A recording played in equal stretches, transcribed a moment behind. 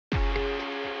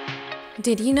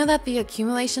Did you know that the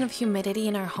accumulation of humidity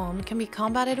in our home can be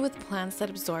combated with plants that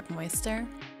absorb moisture?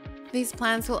 These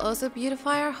plants will also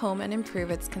beautify our home and improve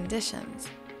its conditions.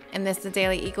 In this The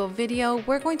Daily Eco video,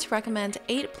 we're going to recommend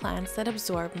 8 plants that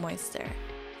absorb moisture.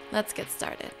 Let's get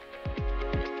started.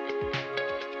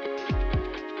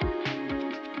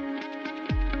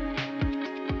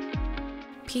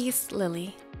 Peace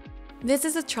lily. This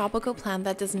is a tropical plant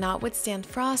that does not withstand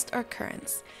frost or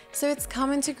currents, so it's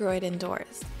common to grow it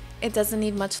indoors. It doesn't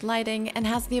need much lighting and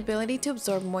has the ability to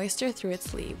absorb moisture through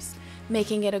its leaves,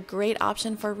 making it a great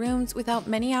option for rooms without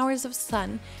many hours of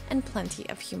sun and plenty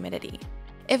of humidity.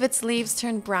 If its leaves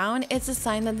turn brown, it's a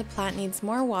sign that the plant needs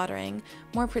more watering,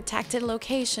 more protected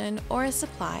location, or a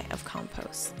supply of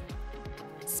compost.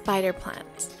 Spider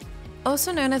plant.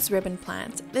 Also known as ribbon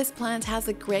plant, this plant has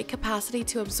a great capacity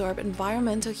to absorb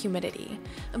environmental humidity,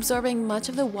 absorbing much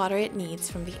of the water it needs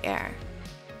from the air.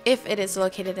 If it is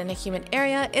located in a humid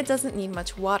area, it doesn't need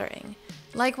much watering.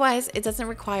 Likewise, it doesn't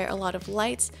require a lot of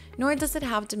light, nor does it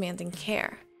have demanding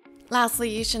care. Lastly,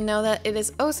 you should know that it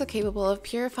is also capable of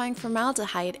purifying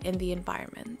formaldehyde in the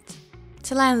environment.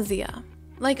 Tillandsia.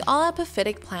 Like all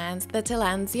epiphytic plants, the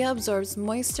Tillandsia absorbs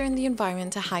moisture in the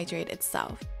environment to hydrate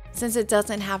itself, since it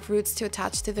doesn't have roots to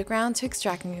attach to the ground to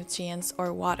extract nutrients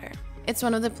or water. It's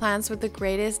one of the plants with the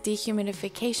greatest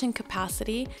dehumidification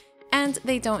capacity, and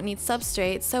they don't need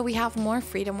substrate, so we have more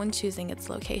freedom when choosing its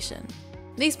location.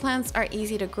 These plants are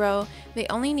easy to grow, they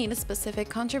only need a specific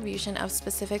contribution of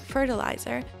specific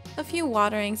fertilizer, a few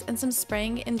waterings, and some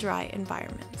spraying in dry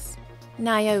environments.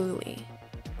 Nyauli.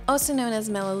 Also known as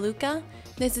Melaleuca,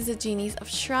 this is a genus of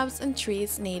shrubs and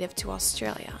trees native to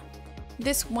Australia.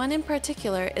 This one in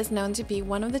particular is known to be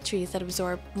one of the trees that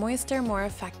absorb moisture more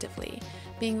effectively,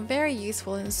 being very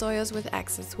useful in soils with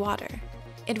excess water.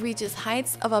 It reaches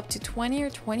heights of up to 20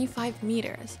 or 25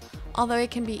 meters, although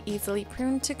it can be easily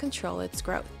pruned to control its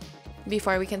growth.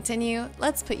 Before we continue,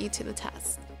 let's put you to the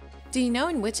test. Do you know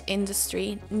in which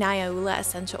industry Nyaula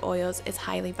essential oils is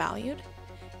highly valued?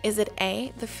 Is it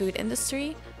A, the food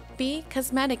industry, B,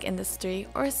 cosmetic industry,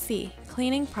 or C,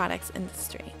 cleaning products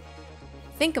industry?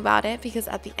 Think about it, because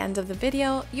at the end of the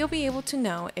video, you'll be able to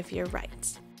know if you're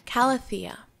right.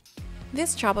 Calathea.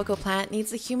 This tropical plant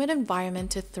needs a humid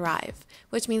environment to thrive,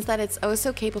 which means that it's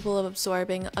also capable of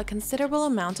absorbing a considerable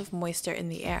amount of moisture in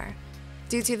the air.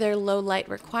 Due to their low light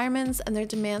requirements and their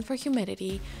demand for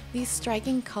humidity, these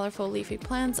striking, colorful leafy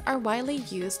plants are widely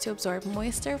used to absorb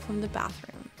moisture from the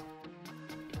bathroom.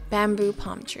 Bamboo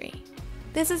palm tree.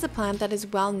 This is a plant that is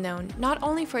well known not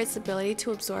only for its ability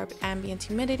to absorb ambient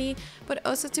humidity, but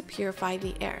also to purify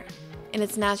the air. In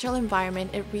its natural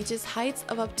environment, it reaches heights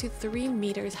of up to 3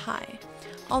 meters high,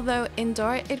 although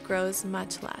indoor it grows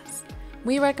much less.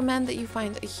 We recommend that you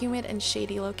find a humid and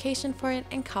shady location for it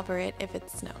and cover it if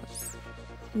it snows.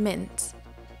 Mint.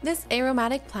 This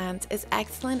aromatic plant is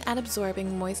excellent at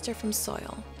absorbing moisture from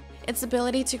soil. Its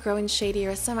ability to grow in shady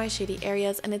or semi-shady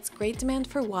areas and its great demand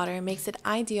for water makes it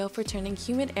ideal for turning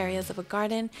humid areas of a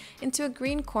garden into a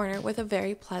green corner with a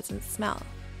very pleasant smell.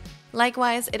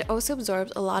 Likewise, it also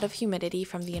absorbs a lot of humidity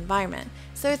from the environment,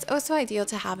 so it's also ideal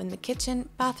to have in the kitchen,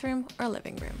 bathroom, or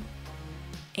living room.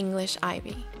 English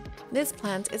ivy. This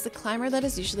plant is a climber that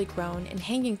is usually grown in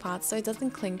hanging pots so it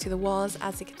doesn't cling to the walls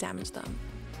as it could damage them.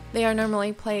 They are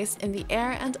normally placed in the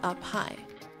air and up high.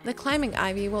 The climbing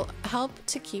ivy will help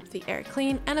to keep the air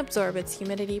clean and absorb its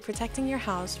humidity, protecting your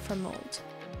house from mold.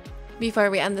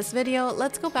 Before we end this video,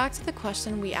 let's go back to the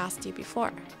question we asked you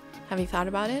before. Have you thought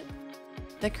about it?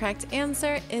 The correct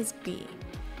answer is B.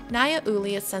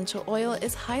 Nyauli essential oil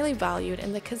is highly valued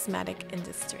in the cosmetic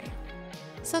industry.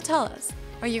 So tell us,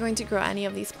 are you going to grow any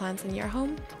of these plants in your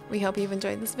home? We hope you've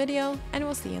enjoyed this video, and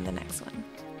we'll see you in the next one.